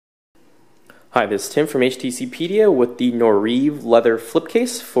Hi, this is Tim from HTC with the Noreve leather flip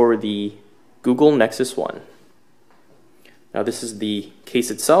case for the Google Nexus 1. Now this is the case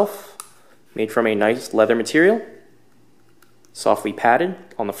itself, made from a nice leather material, softly padded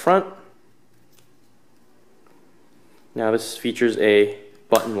on the front. Now this features a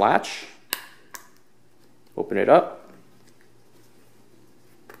button latch. Open it up.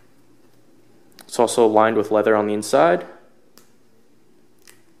 It's also lined with leather on the inside.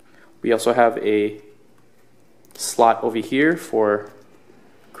 We also have a slot over here for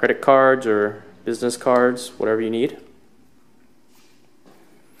credit cards or business cards, whatever you need.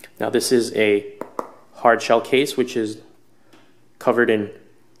 Now this is a hard shell case which is covered in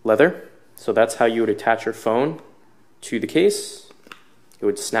leather. So that's how you would attach your phone to the case. It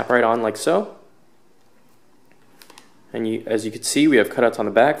would snap right on like so. And as you can see, we have cutouts on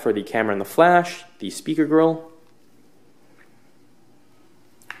the back for the camera and the flash, the speaker grill.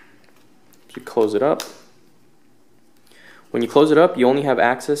 You close it up. When you close it up, you only have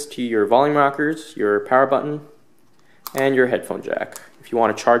access to your volume rockers, your power button, and your headphone jack. If you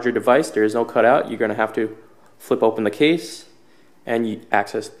want to charge your device, there is no cutout. You're going to have to flip open the case and you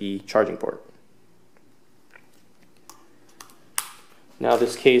access the charging port. Now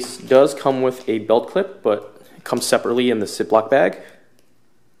this case does come with a belt clip, but it comes separately in the Ziploc bag.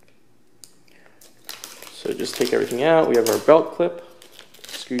 So just take everything out. We have our belt clip,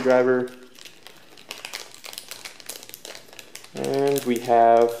 screwdriver, and we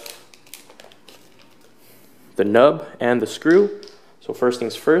have the nub and the screw. So first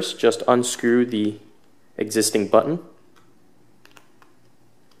things first, just unscrew the existing button.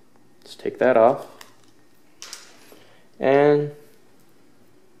 Let's take that off. And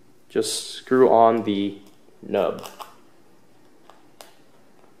just screw on the nub.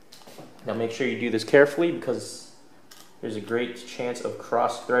 Now make sure you do this carefully because there's a great chance of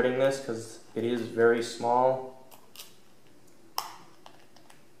cross-threading this because it is very small.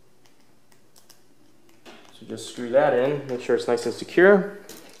 So just screw that in, make sure it's nice and secure.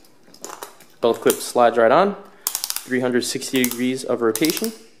 Belt clip slides right on, 360 degrees of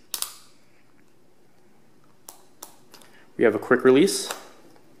rotation. We have a quick release.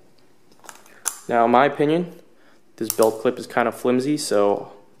 Now in my opinion, this belt clip is kind of flimsy,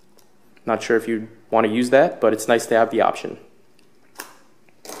 so not sure if you want to use that, but it's nice to have the option.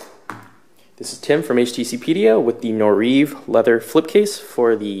 This is Tim from HTC with the Noreve leather flip case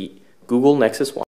for the Google Nexus 1.